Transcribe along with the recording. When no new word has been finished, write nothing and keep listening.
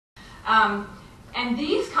And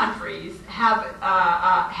these countries have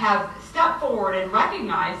stepped forward and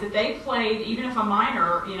recognized that they played, even if a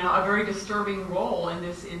minor, a very disturbing role in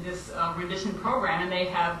this rendition program, and they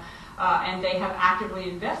have actively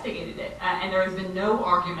investigated it. And there has been no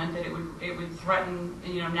argument that it would threaten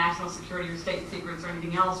national security or state secrets or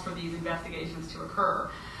anything else for these investigations to occur.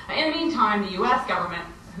 In the meantime, the U.S. government,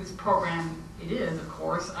 whose program it is, of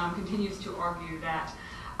course, continues to argue that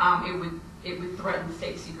it would threaten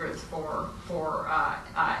state secrets for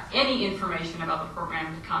any information about the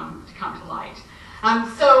program to come to light.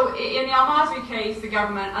 So in the Al-Masri case, the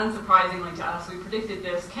government, unsurprisingly to us, we predicted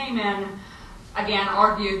this, came in, again,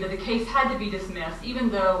 argued that the case had to be dismissed, even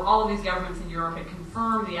though all of these governments in Europe had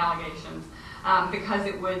confirmed the allegations, because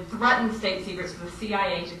it would threaten state secrets for the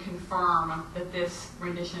CIA to confirm that this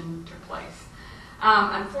rendition took place.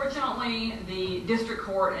 Unfortunately, the district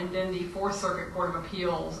court and then the Fourth Circuit Court of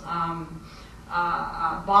Appeals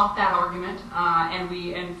bought that argument, and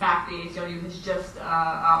we, in fact, the ACLU has just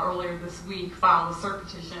earlier this week filed a cert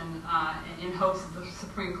petition in hopes that the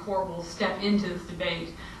Supreme Court will step into this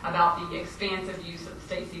debate about the expansive use of the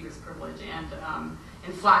state secrets privilege and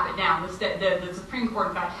slap it down. The Supreme Court,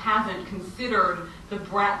 in fact, hasn't considered the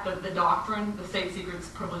breadth of the doctrine, the state secrets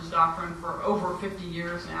privilege doctrine, for over 50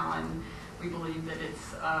 years now, and we believe that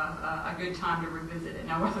it's a good time to revisit it.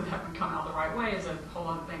 Now, whether that would come out the right way is a whole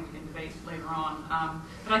other thing we can debate later on.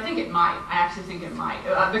 But I think it might. I actually think it might,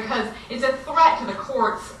 because it's a threat to the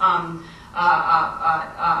court's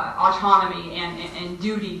autonomy and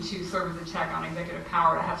duty to serve as a check on executive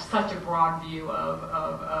power to have such a broad view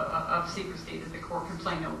of secrecy that the court can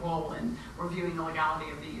play no role in reviewing the legality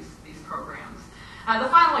of these programs. The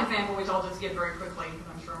final example, which I'll just give very quickly, because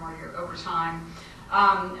I'm sure I'm already over time,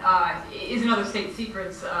 is another state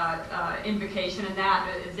secrets invocation, and that,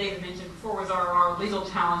 as David mentioned before, was our legal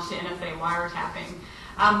challenge to NSA wiretapping.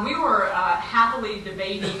 We were happily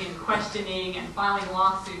debating and questioning and filing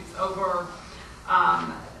lawsuits over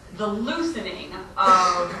the loosening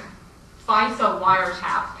of FISA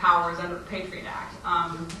wiretap powers under the Patriot Act.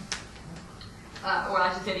 Or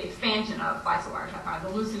I should say the expansion of FISA wiretap powers, the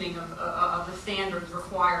loosening of the standards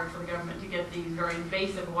required for the government to get these very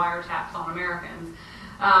invasive wiretaps on Americans.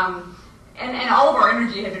 And all of our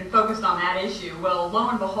energy had been focused on that issue. Well, lo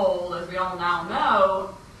and behold, as we all now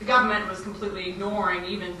know, the government was completely ignoring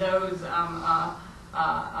even those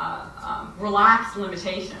relaxed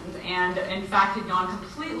limitations, and in fact had gone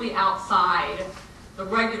completely outside the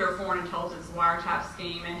regular foreign intelligence wiretap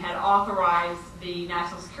scheme and had authorized the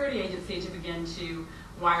National Security Agency to begin to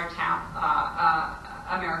wiretap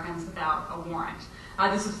Americans without a warrant.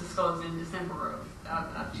 This was disclosed in December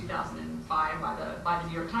of 2005 by the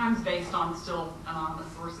New York Times, based on still anonymous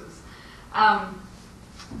sources.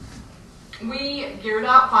 We geared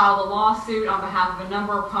up, filed a lawsuit on behalf of a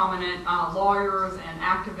number of prominent lawyers and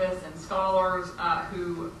activists and scholars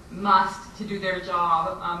who must, to do their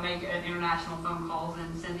job, make international phone calls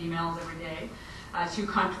and send emails every day to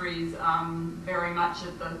countries very much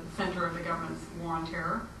at the center of the government's war on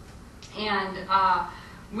terror. And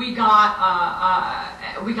we got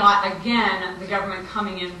again the government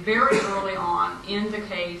coming in very early on in the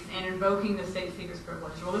case and invoking the state secrets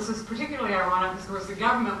privilege. Well, this was particularly ironic because, of course, the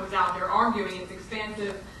government was out there arguing its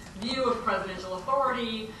expansive view of presidential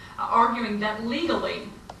authority, arguing that legally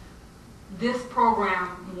this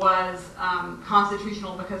program was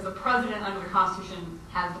constitutional because the president under the Constitution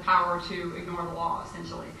has the power to ignore the law,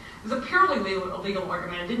 essentially. It was a purely legal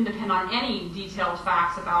argument. It didn't depend on any detailed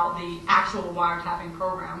facts about the actual wiretapping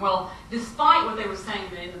program. Well, despite what they were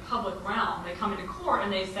saying in the public realm, they come into court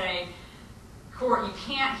and they say, court, you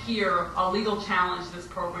can't hear a legal challenge to this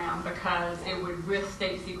program because it would risk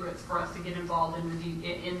state secrets for us to get involved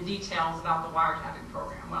in details about the wiretapping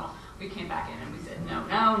program. Well, we came back in and we said, no,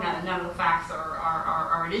 none of the facts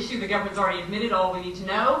are an issue. The government's already admitted all we need to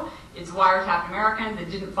know. It's wiretapped Americans. It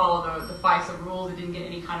didn't follow the FISA rules. It didn't get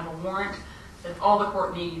any kind of a warrant. That's all the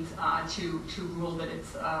court needs to rule that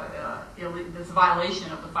it's a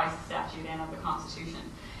violation of the FISA statute and of the Constitution.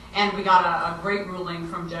 And we got a great ruling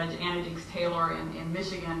from Judge Anrig Taylor in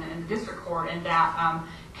Michigan in the district court, and that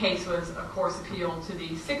case was, of course, appealed to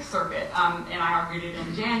the Sixth Circuit, and I argued it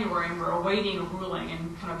in January, and we're awaiting a ruling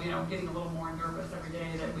and kind of, getting a little more nervous every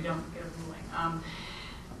day that we don't get a ruling.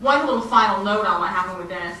 One little final note on what happened with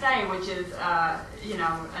NSA, which is,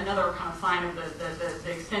 another kind of sign of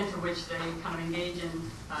the extent to which they kind of engage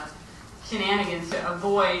in shenanigans to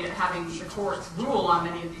avoid having the courts rule on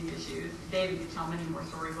many of these issues. David could tell many more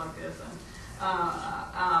stories like this.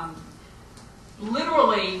 And,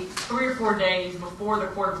 literally 3 or 4 days before the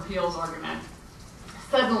Court of Appeals argument,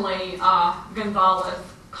 suddenly Gonzalez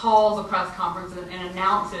calls a press conference and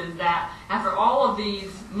announces that after all of these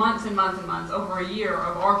months and months and months, over a year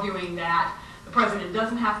of arguing that the president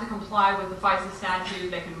doesn't have to comply with the FISA statute,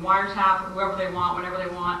 they can wiretap whoever they want, whenever they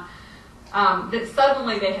want, that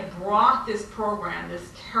suddenly they had brought this program,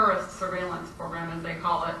 this terrorist surveillance program, as they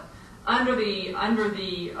call it, under the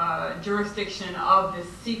jurisdiction of this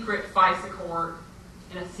secret FISA court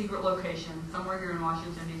in a secret location somewhere here in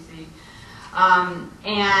Washington, D.C.,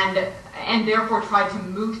 and therefore tried to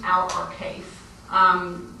moot out our case.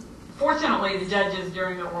 Fortunately, the judges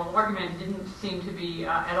during the oral argument didn't seem to be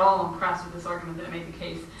at all impressed with this argument that it made the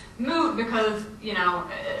case moot because, you know,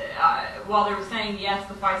 while they were saying, yes,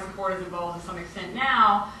 the FISA court is involved to some extent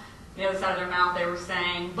now, the other side of their mouth they were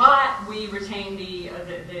saying, but we retain the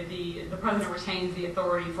president retains the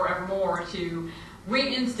authority forevermore to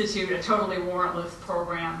reinstitute a totally warrantless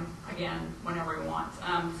program again whenever he wants.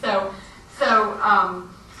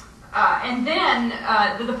 And then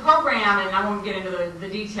the program, and I won't get into the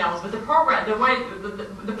details, but the program, the way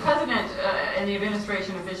the president and the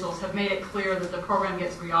administration officials have made it clear that the program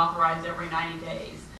gets reauthorized every 90 days.